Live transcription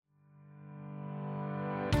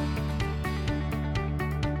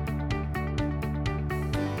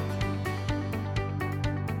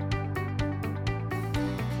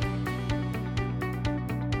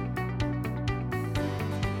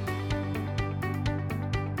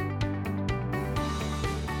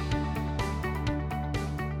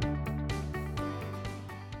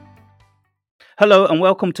Hello and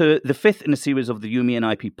welcome to the fifth in a series of the Yumi and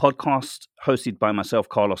IP podcast, hosted by myself,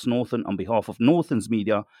 Carlos Norton, on behalf of Norton's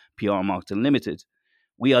Media, PR Marketing Limited.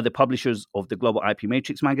 We are the publishers of the Global IP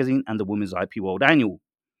Matrix magazine and the Women's IP World Annual.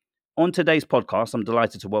 On today's podcast, I'm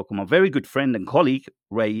delighted to welcome a very good friend and colleague,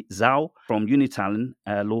 Ray Zhao from Unitalent,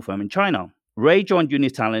 a law firm in China. Ray joined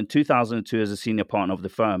Unitalent in 2002 as a senior partner of the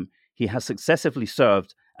firm. He has successively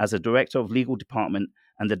served as a director of legal department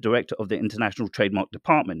and the director of the international trademark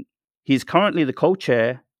department. He is currently the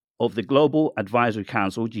co-chair of the Global Advisory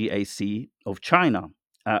Council, GAC, of China,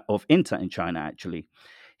 of Inter in China, actually.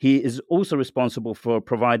 He is also responsible for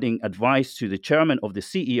providing advice to the chairman of the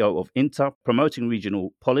CEO of Inter, promoting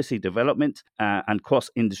regional policy development and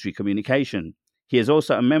cross-industry communication. He is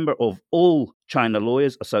also a member of All China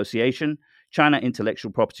Lawyers Association, China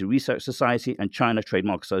Intellectual Property Research Society, and China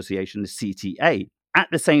Trademark Association, the CTA. At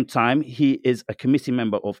the same time, he is a committee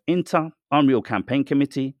member of Inter, Unreal Campaign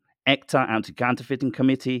Committee, ECTA Anti-Counterfeiting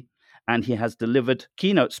Committee, and he has delivered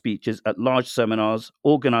keynote speeches at large seminars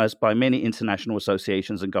organized by many international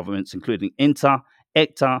associations and governments, including Inter,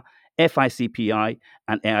 ECTA, FICPI,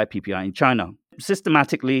 and AIPPI in China,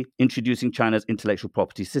 systematically introducing China's intellectual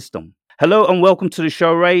property system. Hello and welcome to the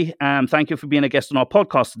show, Ray. Thank you for being a guest on our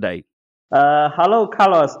podcast today. Hello,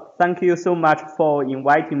 Carlos. Thank you so much for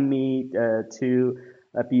inviting me to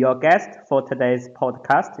be your guest for today's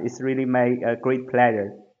podcast. It's really my great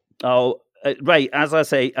pleasure. Oh, Ray, as I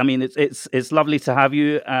say, I mean, it's lovely to have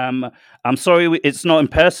you. I'm sorry it's not in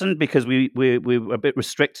person because we're a bit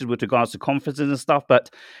restricted with regards to conferences and stuff,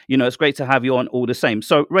 but, it's great to have you on all the same.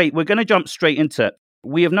 So, Ray, we're going to jump straight into it.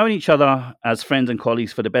 We have known each other as friends and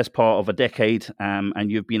colleagues for the best part of a decade,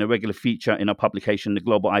 and you've been a regular feature in our publication, the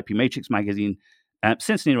Global IP Matrix magazine,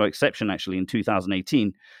 since Nero Exception, actually, in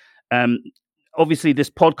 2018. Obviously, this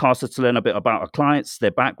podcast is to learn a bit about our clients, their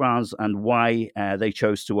backgrounds, and why they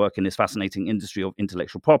chose to work in this fascinating industry of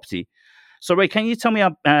intellectual property. So, Ray, can you tell me,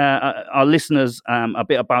 our listeners, a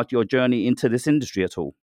bit about your journey into this industry at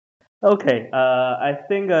all? Okay, I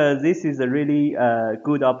think this is a really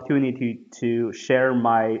good opportunity to share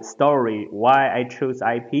my story, why I chose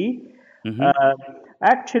IP. Mm-hmm.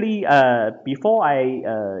 Actually, before I,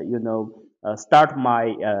 start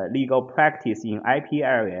my legal practice in IP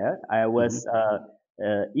area, I was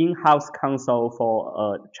in-house counsel for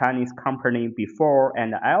a Chinese company before,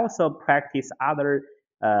 and I also practice other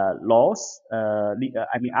laws,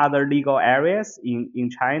 other legal areas in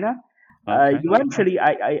China. Okay. Eventually,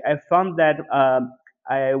 I found that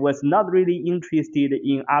I was not really interested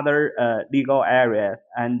in other legal areas,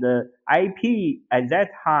 and IP at that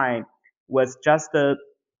time was just a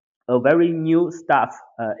very new stuff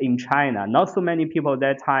in China. Not so many people at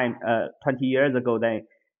that time, 20 years ago,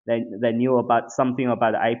 they knew about something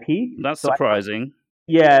about IP. That's So surprising.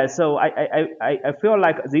 so I feel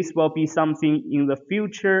like this will be something in the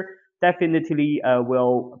future. Definitely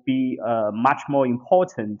will be much more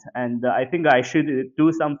important, and I think I should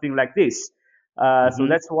do something like this. So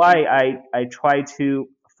that's why I try to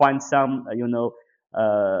find some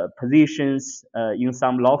positions in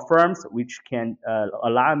some law firms which can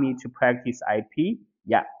allow me to practice IP.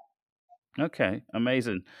 Yeah. Okay,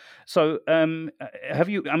 amazing. So, have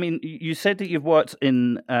you? I mean, you said that you've worked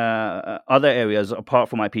in other areas apart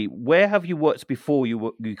from IP. Where have you worked before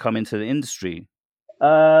you come into the industry?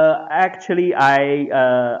 Actually,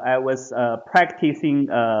 I was practicing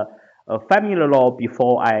family law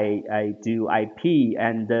before I do IP,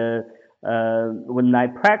 and when I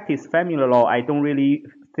practice family law, I don't really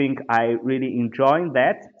think I really enjoy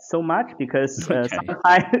that so much because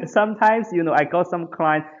Okay. sometimes I got some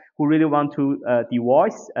clients who really want to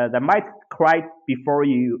divorce. They might cry before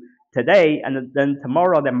you today, and then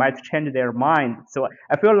tomorrow they might change their mind. So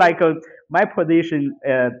I feel like my position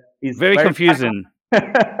is Very very confusing.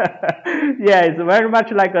 yeah, it's very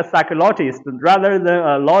much like a psychologist rather than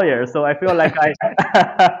a lawyer. So I feel like I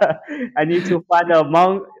I need to find a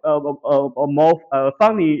more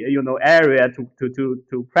funny area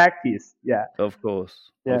to practice. Yeah, Of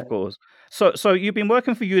course, yeah. of course. So you've been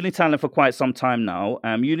working for Unitalent for quite some time now.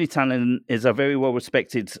 Unitalent is a very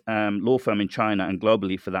well-respected law firm in China and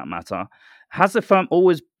globally, for that matter. Has the firm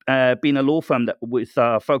always been a law firm that with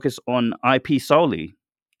focus on IP solely?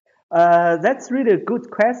 That's really a good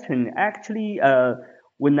question. Actually,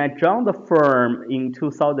 when I joined the firm in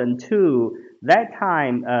 2002, that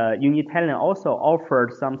time Unitalent also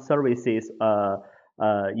offered some services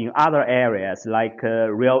in other areas like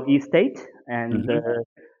real estate and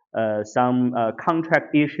Hmm. some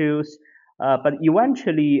contract issues. But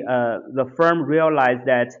eventually, the firm realized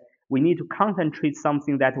that we need to concentrate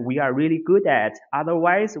something that we are really good at.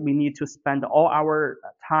 Otherwise, we need to spend all our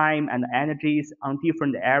time and energies on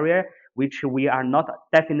different area. which we are not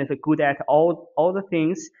definitely good at all the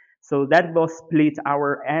things. So that will split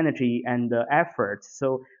our energy and effort.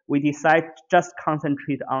 So we decide to just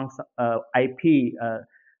concentrate on IP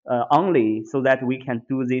only, so that we can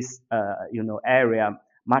do this area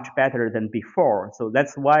much better than before. So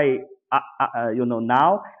that's why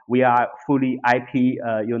now we are fully IP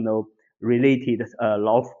related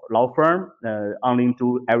law firm, only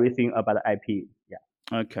do everything about IP. Yeah.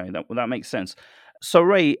 Okay, that makes sense. So,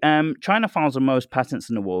 Ray, China files the most patents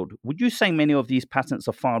in the world. Would you say many of these patents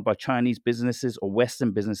are filed by Chinese businesses or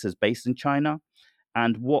Western businesses based in China?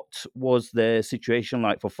 And what was the situation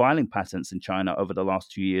like for filing patents in China over the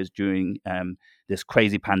last 2 years during this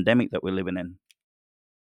crazy pandemic that we're living in?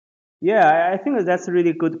 Yeah, I think that's a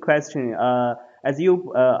really good question. As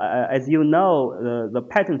you know, the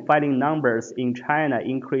patent filing numbers in China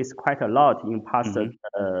increased quite a lot in past Hmm.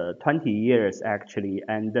 20 years actually,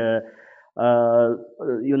 and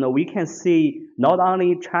we can see not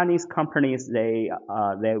only Chinese companies they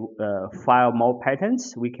file more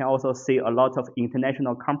patents. We can also see a lot of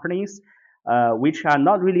international companies. Which are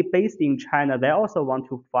not really based in China, they also want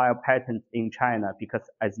to file patents in China because,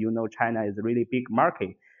 as you know, China is a really big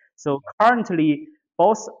market. So currently,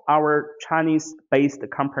 both our Chinese-based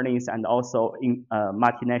companies and also in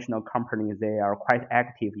multinational companies, they are quite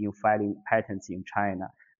active in filing patents in China,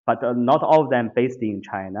 but not all of them based in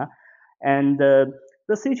China. And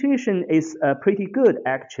the situation is pretty good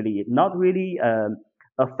actually, not really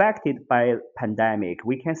affected by pandemic.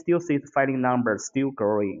 We can still see the filing numbers still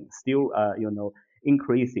growing, still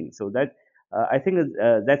increasing. So that I think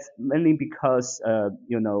that's mainly because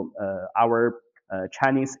our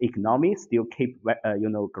Chinese economy still keep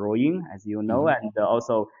growing, as you know, Hmm. and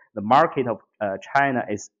also the market of China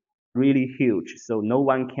is really huge. So no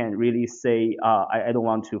one can really say, I don't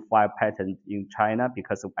want to file patent in China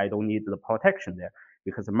because I don't need the protection there,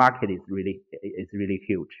 because the market is really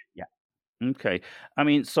huge. Yeah. Okay. I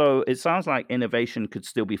mean, so it sounds like innovation could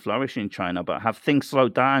still be flourishing in China, but have things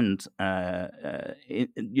slowed down,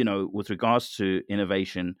 with regards to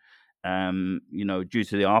innovation, due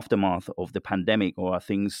to the aftermath of the pandemic, or are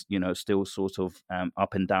things, still sort of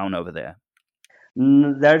up and down over there?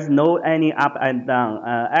 There's no any up and down.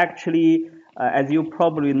 Actually, as you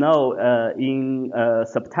probably know, in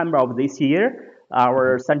September of this year,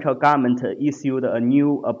 our Hmm. central government issued a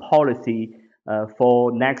new policy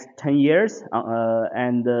for next 10 years.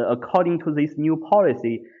 And according to this new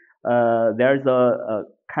policy, there's a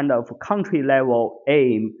kind of country level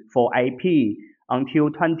aim for IP until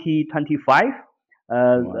 2025.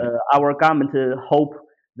 Right. Our government hope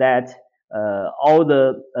that all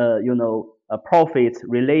the profits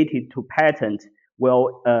related to patent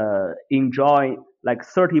will enjoy like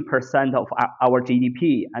 30% of our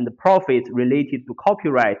GDP, and the profit related to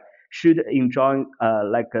copyright should enjoy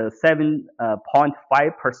like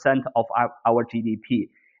 7.5% of our GDP,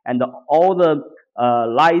 and all the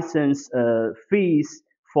license fees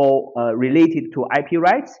for related to IP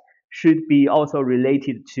rights should be also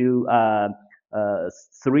related to uh,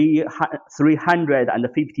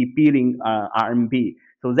 350 billion RMB.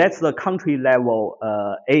 So that's the country level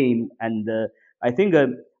aim, and I think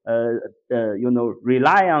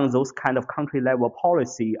rely on those kind of country level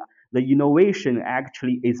policy. The innovation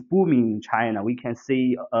actually is booming in China. We can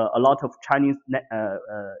see a lot of Chinese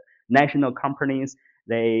national companies.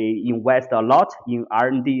 They invest a lot in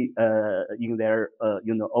R&D in their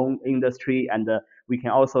own industry, and we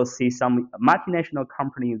can also see some multinational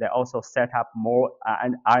companies that also set up more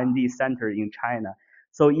an R&D center in China.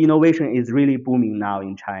 So innovation is really booming now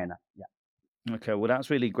in China. Yeah. Okay, well, that's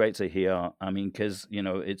really great to hear. I mean, because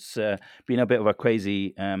it's been a bit of a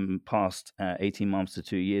crazy past 18 months to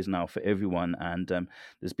 2 years now for everyone, and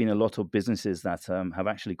there's been a lot of businesses that have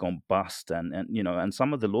actually gone bust, and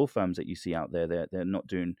some of the law firms that you see out there, they're not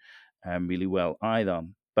doing really well either.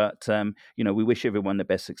 But we wish everyone the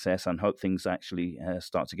best success and hope things actually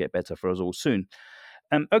start to get better for us all soon.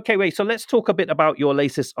 Okay, Ray, so let's talk a bit about your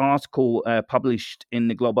latest article published in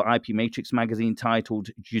the Global IP Matrix magazine titled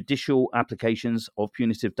Judicial Applications of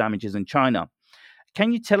Punitive Damages in China.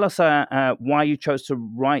 Can you tell us why you chose to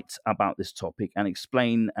write about this topic and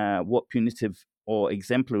explain what punitive or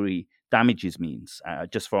exemplary damages means,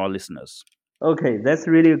 just for our listeners? Okay, that's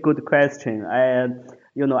really a good question. As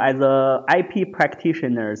a IP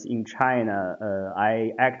practitioners in China,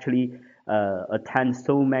 I actually attend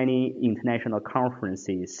so many international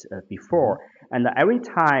conferences Hmm. before, and every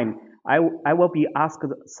time I will be asked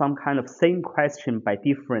some kind of same question by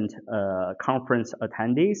different conference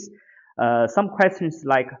attendees. Some questions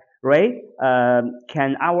like, Ray,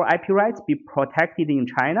 can our IP rights be protected in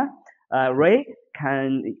China? Ray,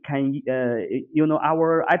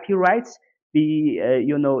 our IP rights be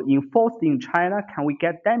enforced in China? Can we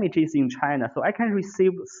get damages in China? So I can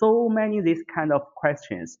receive so many these kind of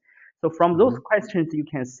questions. So from those Hmm. questions, you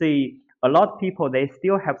can see a lot of people they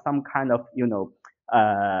still have some kind of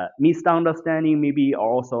misunderstanding, maybe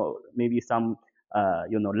also maybe some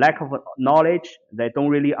lack of knowledge. They don't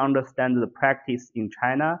really understand the practice in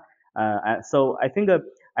China. So I think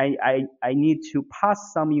I need to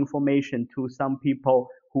pass some information to some people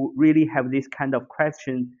who really have this kind of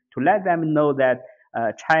question to let them know that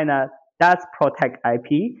China does protect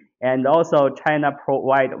IP, and also China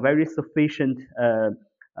provide very sufficient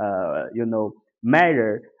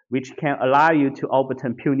measure which can allow you to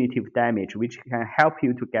overturn punitive damage, which can help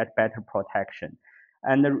you to get better protection.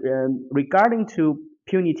 And regarding to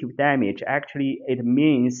punitive damage, actually it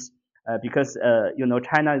means because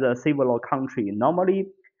China is a civil law country. Normally,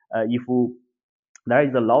 if there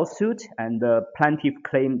is a lawsuit and the plaintiff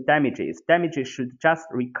claim damages, damages should just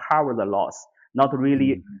recover the loss, not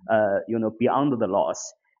really beyond the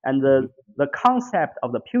loss. And Hmm. the concept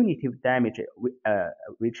of the punitive damage,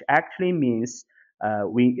 which actually means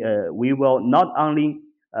we will not only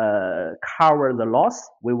cover the loss,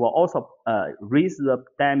 we will also raise the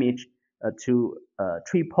damage to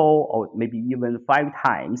triple or maybe even 5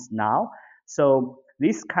 times now. So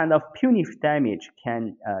this kind of punitive damage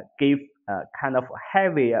can give kind of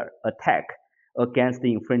heavier attack against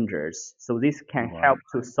the infringers. So this can help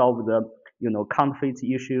Right. to solve the counterfeit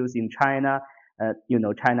issues in China.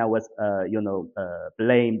 China was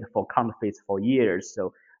blamed for counterfeits for years.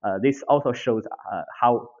 So this also shows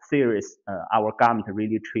how serious our government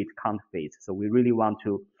really treat counterfeits. So we really want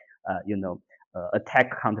to attack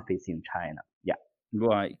counterfeits in China. Yeah.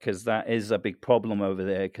 Right, because that is a big problem over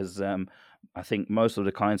there. Because I think most of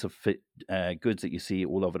the kinds of goods that you see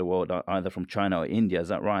all over the world are either from China or India. Is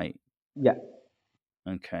that right? Yeah.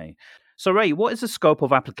 Okay. So, Ray, what is the scope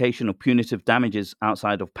of application of punitive damages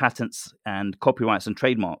outside of patents and copyrights and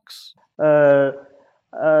trademarks? Uh,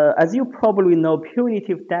 as you probably know,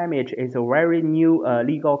 punitive damage is a very new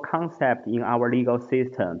legal concept in our legal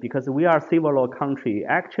system because we are a civil law country.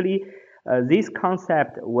 Actually, this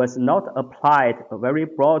concept was not applied very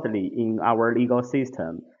broadly in our legal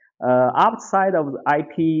system. Outside of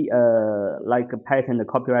IP, like patent,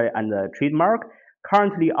 copyright, and trademark,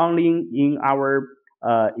 currently only in our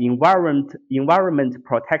environment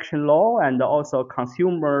protection law and also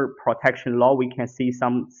consumer protection law, we can see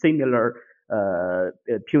some similar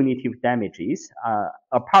punitive damages.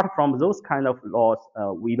 Apart from those kind of laws,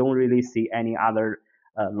 we don't really see any other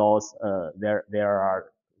laws. There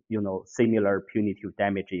are similar punitive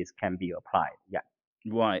damages can be applied. Yeah.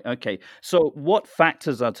 Right. Okay. So, what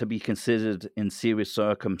factors are to be considered in serious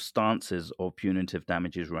circumstances of punitive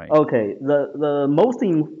damages, Ray? Okay, the most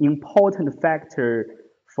important factor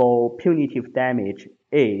for punitive damage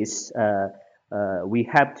is we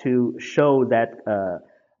have to show that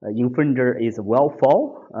infringer is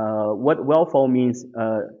willful. What willful means?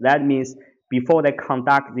 That means before they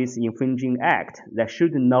conduct this infringing act, they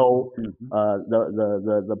should know Hmm.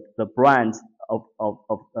 the brands of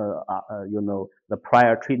the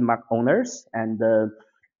prior trademark owners and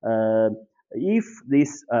if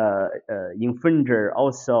this infringer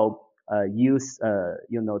also use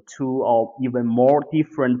two or even more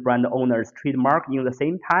different brand owners trademark in the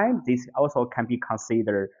same time, this also can be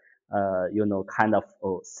considered kind of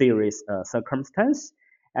a serious circumstance.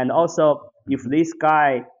 And also if Hmm. this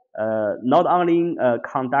guy not only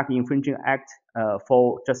conduct infringing act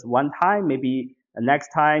for just one time, maybe next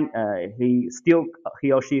time he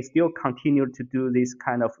or she still continue to do this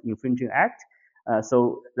kind of infringing act.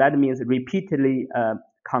 So that means repeatedly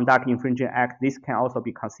conduct infringing act. This can also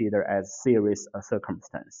be considered as serious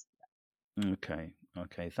circumstance. Okay.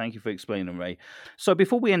 Okay. Thank you for explaining, Ray. So,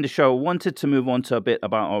 before we end the show, I wanted to move on to a bit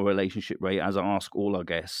about our relationship, Ray, as I ask all our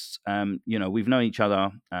guests. We've known each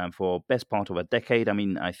other for best part of a decade. I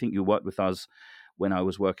mean, I think you worked with us when I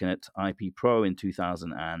was working at IP Pro in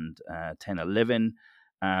 2010, 11.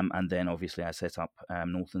 And then obviously I set up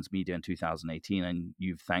Northlands Media in 2018, and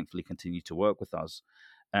you've thankfully continued to work with us.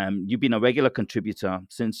 You've been a regular contributor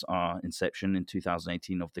since our inception in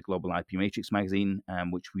 2018 of the Global IP Matrix magazine,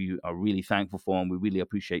 which we are really thankful for, and we really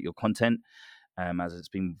appreciate your content. As it's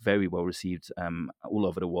been very well received all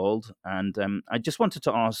over the world. And I just wanted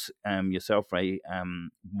to ask yourself, Ray,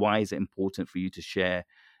 why is it important for you to share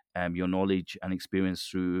your knowledge and experience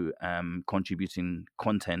through contributing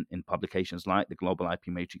content in publications like the Global IP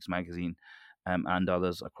Matrix magazine and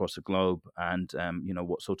others across the globe, and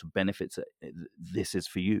what sort of benefits this is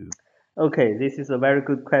for you? Okay, this is a very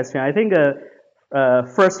good question. I think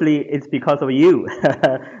firstly, it's because of you.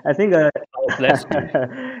 I think God bless you.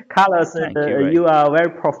 Carlos, Thank you, Ray. you are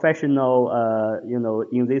very professional,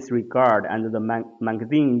 in this regard, and the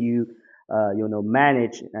magazine you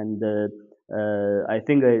manage, and I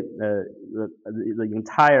think the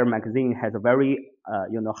entire magazine has a very,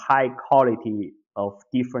 high quality of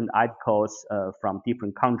different articles from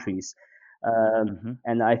different countries. Hmm.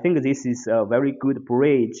 And I think this is a very good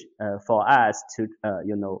bridge for us to,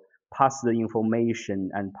 pass the information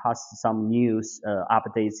and pass some news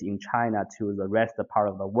updates in China to the rest part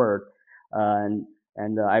of the world. And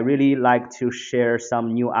I really like to share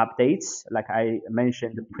some new updates, like I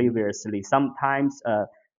mentioned previously. Sometimes,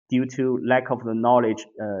 due to lack of the knowledge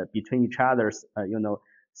between each others,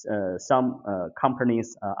 some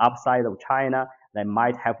companies outside of China, they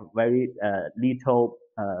might have very little,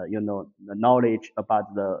 knowledge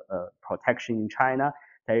about the protection in China.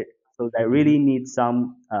 So they really need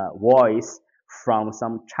some voice from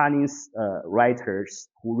some Chinese writers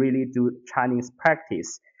who really do Chinese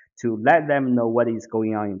practice to let them know what is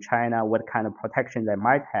going on in China, what kind of protection they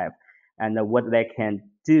might have, and what they can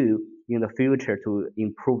do in the future to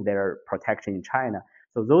improve their protection in China.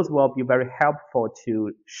 So those will be very helpful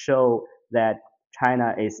to show that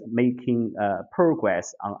China is making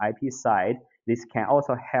progress on IP side. This can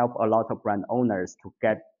also help a lot of brand owners to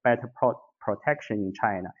get better protection in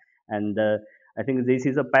China. And I think this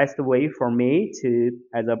is the best way for me to,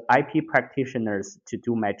 as an IP practitioners, to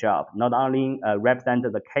do my job. Not only represent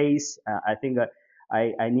the case, I think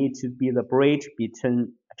I need to be the bridge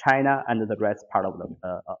between China and the rest part of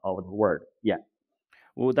the world. Yeah.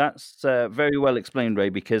 Well, that's very well explained, Ray,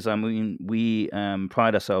 because I mean, we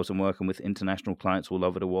pride ourselves on working with international clients all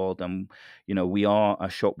over the world. And, we are a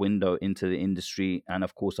shop window into the industry and,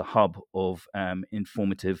 of course, a hub of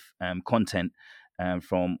informative content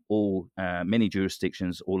from all many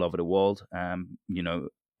jurisdictions all over the world.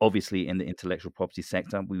 Obviously, in the intellectual property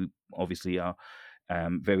sector, we obviously are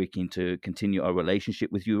very keen to continue our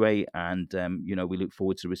relationship with you, Ray. And, we look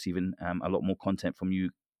forward to receiving a lot more content from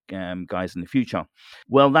you guys in the future.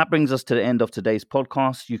 Well, that brings us to the end of today's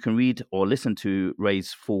podcast. You can read or listen to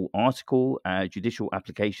Ray's full article, Judicial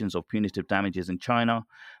Applications of Punitive Damages in China,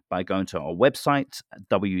 by going to our website,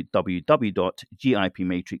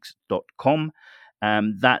 www.gipmatrix.com.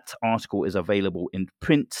 That article is available in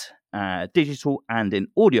print, digital, and in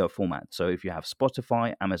audio format. So if you have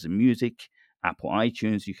Spotify, Amazon Music, Apple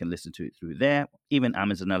iTunes, you can listen to it through there. Even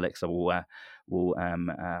Amazon Alexa will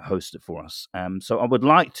host it for us. So I would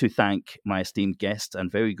like to thank my esteemed guest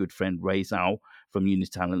and very good friend Ray Zhao from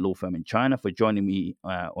Unitalent Law Firm in China for joining me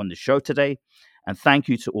on the show today. And thank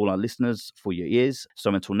you to all our listeners for your ears.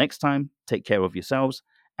 So until next time, take care of yourselves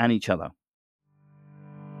and each other.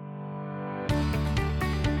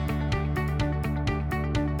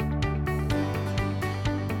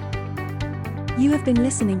 You have been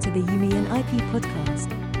listening to the Yumian IP podcast,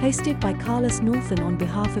 hosted by Carlos Northern on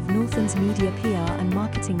behalf of Northern's Media PR and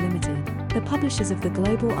Marketing Limited, the publishers of the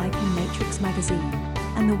Global IP Matrix magazine,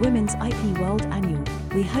 and the Women's IP World Annual.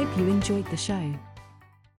 We hope you enjoyed the show.